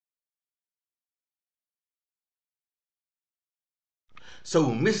So,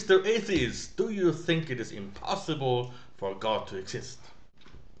 Mr. Atheist, do you think it is impossible for God to exist?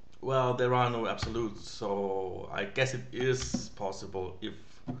 Well, there are no absolutes, so I guess it is possible, if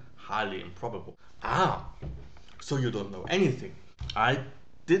highly improbable. Ah, so you don't know anything. I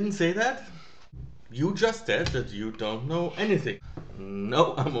didn't say that. You just said that you don't know anything.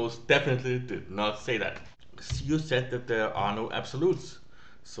 No, I most definitely did not say that. You said that there are no absolutes.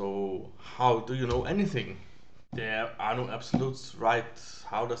 So, how do you know anything? There are no absolutes, right?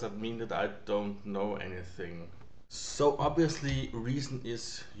 How does that mean that I don't know anything? So, obviously, reason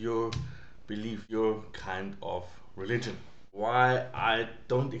is your belief, your kind of religion. Why I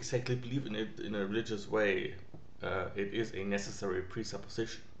don't exactly believe in it in a religious way. It is a necessary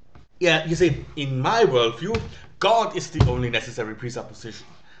presupposition. Yeah, you see, in my worldview, God is the only necessary presupposition.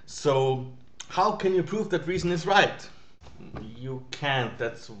 So, how can you prove that reason is right? You can't.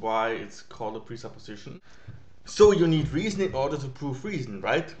 That's why it's called a presupposition. So, you need reason in order to prove reason,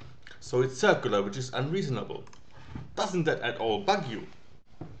 right? So, it's circular, which is unreasonable. Doesn't that at all bug you?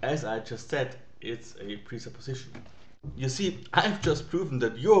 As I just said, it's a presupposition. You see, I've just proven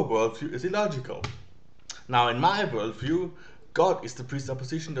that your worldview is illogical. Now, in my worldview, God is the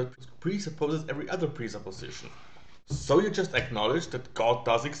presupposition that presupposes every other presupposition. So you just acknowledge that God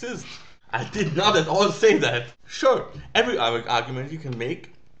does exist. I did not at all say that. Sure, every argument you can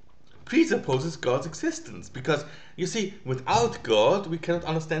make presupposes God's existence, because, you see, without God, we cannot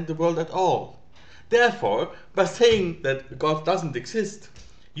understand the world at all. Therefore, by saying that God doesn't exist,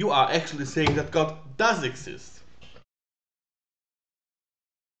 you are actually saying that God does exist.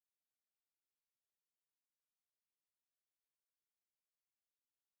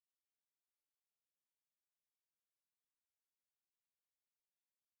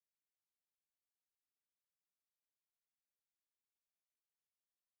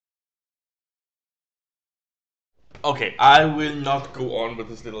 Okay, I will not go on with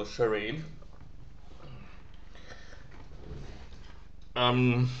this little charade.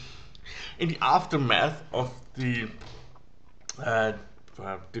 In the aftermath of the uh,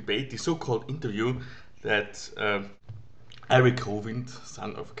 debate, the so-called interview that Eric Hovind,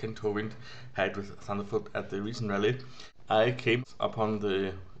 son of Kent Hovind, had with Thunderfoot at the recent rally, I came upon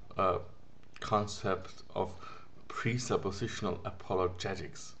the concept of presuppositional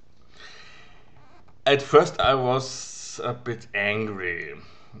apologetics. At first, I was a bit angry,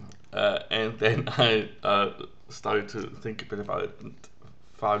 and then I started to think a bit about it and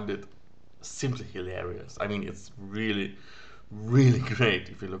found it simply hilarious. I mean, it's really, really great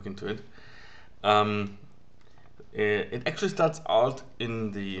if you look into it. Um, it actually starts out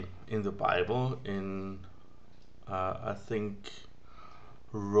in the Bible in I think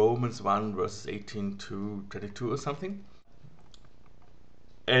Romans 1 verses 18 to 22 or something.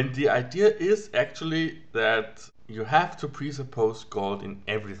 And the idea is actually that you have to presuppose God in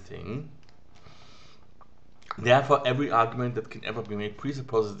everything. Therefore, every argument that can ever be made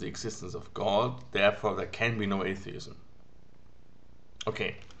presupposes the existence of God. Therefore, there can be no atheism.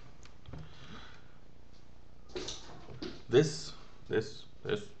 Okay. This, this,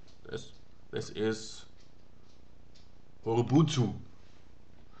 this, this is Ubuntu.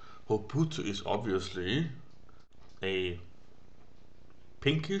 Ubuntu is obviously a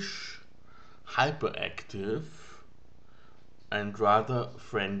pinkish, hyperactive, and rather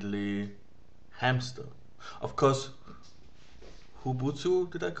friendly hamster. Of course, Ubuntu,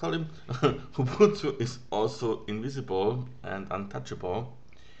 did I call him? Ubuntu is also invisible and untouchable,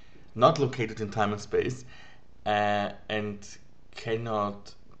 not located in time and space, and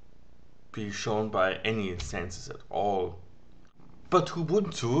cannot be shown by any senses at all. But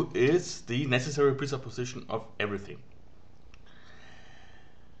Ubuntu is the necessary presupposition of everything.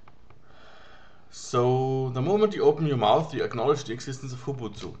 So the moment you open your mouth, you acknowledge the existence of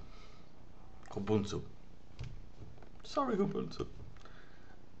Ubuntu. Ubuntu. Sorry, Ubuntu.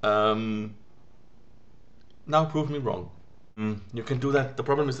 Now prove me wrong. You can do that. The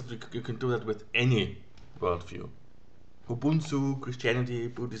problem is that you can do that with any worldview. Ubuntu, Christianity,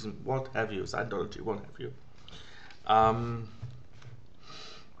 Buddhism, what have you, Scientology, what have you.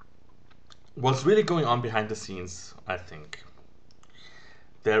 What's really going on behind the scenes, I think,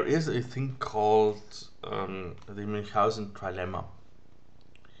 there is a thing called the Munchausen trilemma.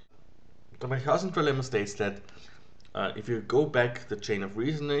 The Munchausen trilemma states that if you go back the chain of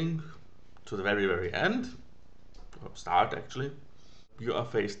reasoning to the very, very end, or start actually, you are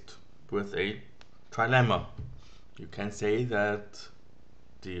faced with a trilemma. You can say that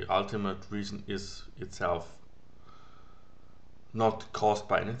the ultimate reason is itself not caused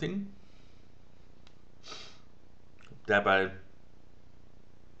by anything, thereby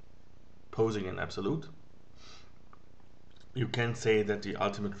posing an absolute. You can say that the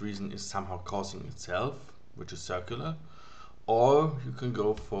ultimate reason is somehow causing itself, which is circular, or you can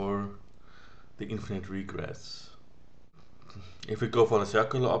go for the infinite regress. If we go for the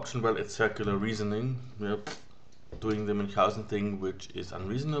circular option, well, it's circular reasoning. We're doing the Münchhausen thing, which is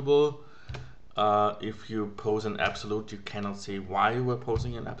unreasonable. If you pose an absolute, you cannot say why you were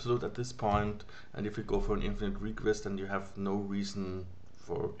posing an absolute at this point. And if you go for an infinite regress, then you have no reason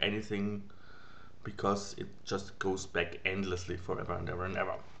for anything, because it just goes back endlessly forever and ever and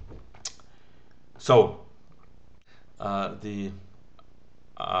ever. So, the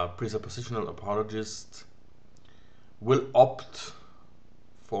presuppositional apologist will opt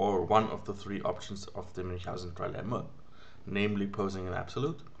for one of the three options of the Münchhausen trilemma, namely posing an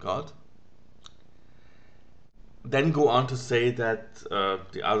absolute, God. Then go on to say that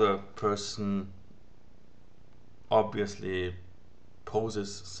the other person obviously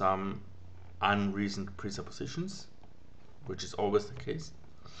poses some unreasoned presuppositions, which is always the case.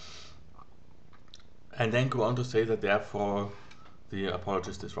 And then go on to say that therefore the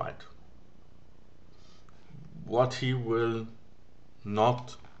apologist is right. What he will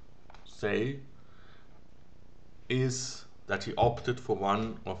not say is that he opted for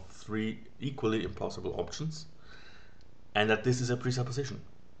one of three equally impossible options, and that this is a presupposition.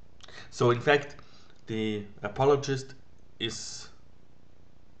 So in fact, the apologist is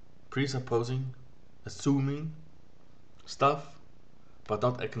presupposing, assuming stuff, but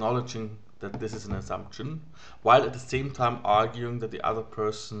not acknowledging that this is an assumption, while at the same time arguing that the other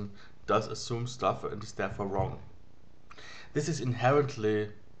person does assume stuff and is therefore wrong. This is inherently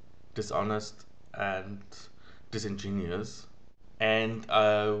dishonest and disingenuous, and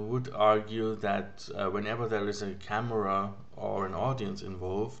I would argue that whenever there is a camera or an audience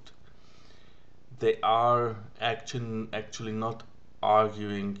involved, they are actually not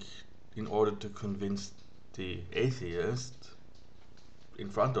arguing in order to convince the atheist in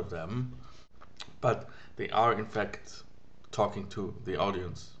front of them, but they are in fact talking to the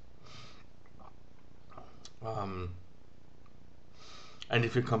audience. And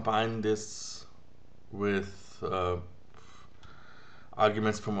if you combine this with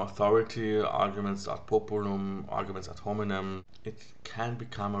arguments from authority, arguments ad populum, arguments ad hominem, it can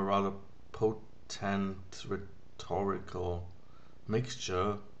become a rather potent rhetorical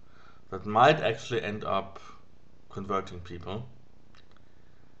mixture that might actually end up converting people.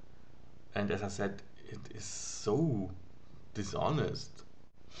 And as I said, it is so dishonest.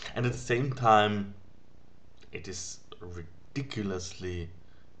 And at the same time, it is ridiculously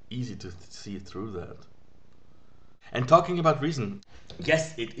easy to see through that. And talking about reason,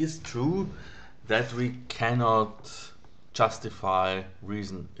 yes, it is true that we cannot justify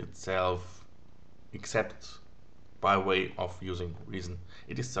reason itself except by way of using reason.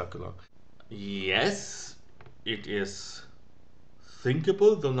 It is circular. Yes, it is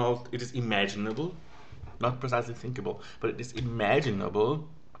thinkable, though not, it is imaginable, not precisely thinkable, but it is imaginable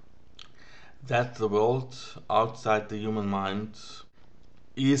that the world outside the human mind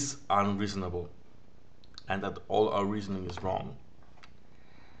is unreasonable and that all our reasoning is wrong.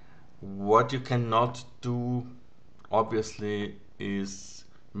 What you cannot do, obviously, is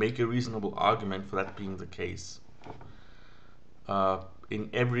make a reasonable argument for that being the case. In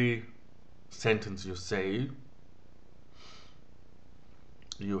every sentence you say,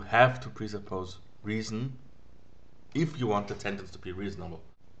 you have to presuppose reason if you want the sentence to be reasonable.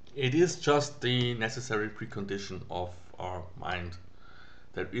 It is just the necessary precondition of our mind.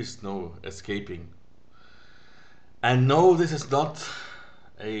 There is no escaping. And no, this is not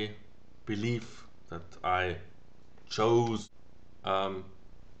a belief that I chose.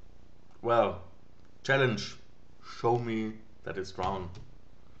 Well, challenge. Show me that it's wrong.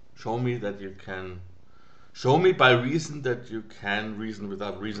 Show me that you can. Show me by reason that you can reason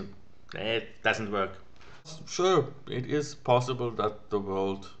without reason. It doesn't work. Sure, it is possible that the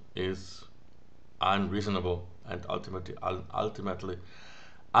world is unreasonable and ultimately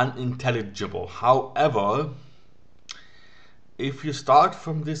unintelligible. However, if you start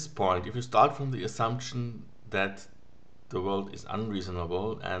from this point, if you start from the assumption that the world is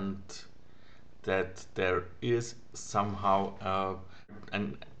unreasonable and that there is somehow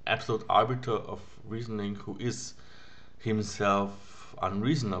an absolute arbiter of reasoning who is himself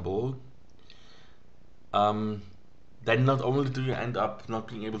unreasonable, then not only do you end up not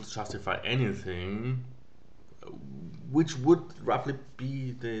being able to justify anything, which would roughly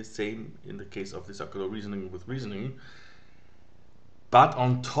be the same in the case of the circular reasoning with reasoning, but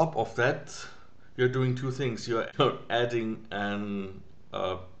on top of that, you're doing two things. You're adding an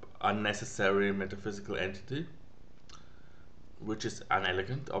unnecessary metaphysical entity, which is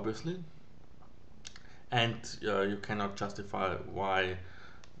unelegant, obviously, and you cannot justify why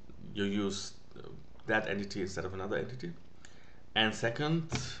you use that entity instead of another entity. And second,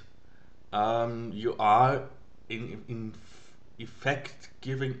 you are in effect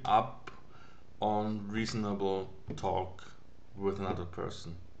giving up on reasonable talk with another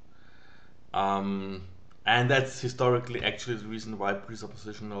person. And that's historically actually the reason why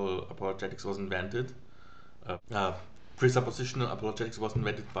presuppositional apologetics was invented. Presuppositional apologetics was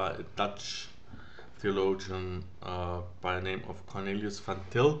invented by a Dutch theologian by the name of Cornelius Van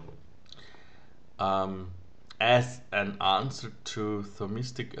Til, as an answer to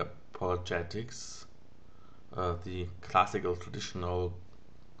Thomistic apologetics, the classical, traditional,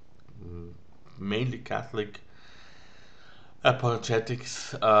 mainly Catholic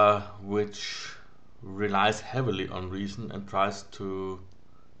apologetics, which relies heavily on reason and tries to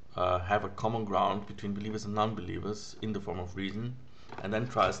have a common ground between believers and non-believers in the form of reason, and then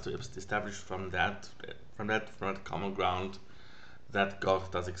tries to establish from that common ground that God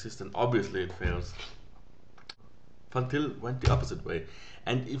does exist, and obviously it fails. Van Til went the opposite way,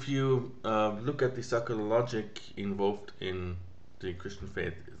 and if you look at the circular logic involved in the Christian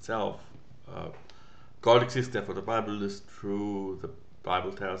faith itself, God exists, therefore the Bible is true. The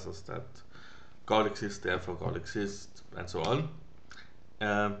Bible tells us that God exists, therefore God exists, and so on.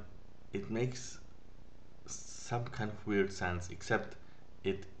 It makes some kind of weird sense, except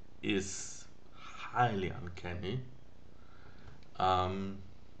it is highly uncanny.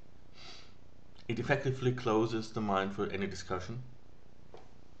 It effectively closes the mind for any discussion.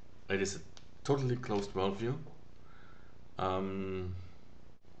 It is a totally closed worldview.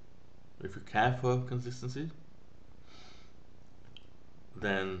 If you care for consistency,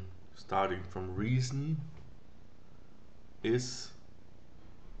 then starting from reason is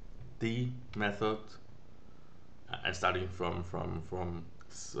the method, and starting from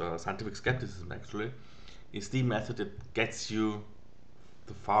scientific skepticism actually is the method that gets you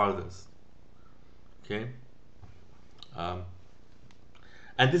the farthest. Okay,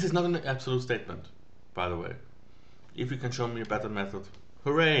 and this is not an absolute statement, by the way. If you can show me a better method,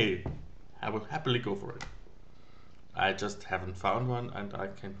 hooray! I will happily go for it. I just haven't found one, and I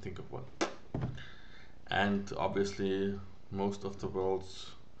can't think of one. And obviously, most of the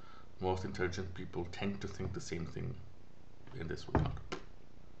world's most intelligent people tend to think the same thing in this regard.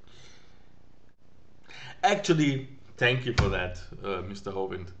 Actually, thank you for that, Mr.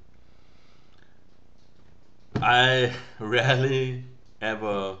 Hovind. I rarely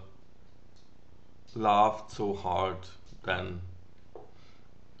ever laughed so hard than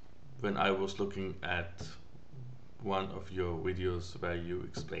when I was looking at one of your videos where you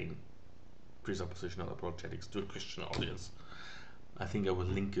explain presuppositional apologetics to a Christian audience. I think I will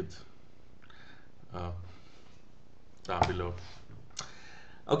link it down below.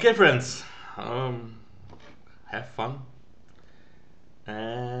 Okay, friends, have fun,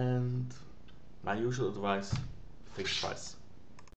 and my usual advice: think twice.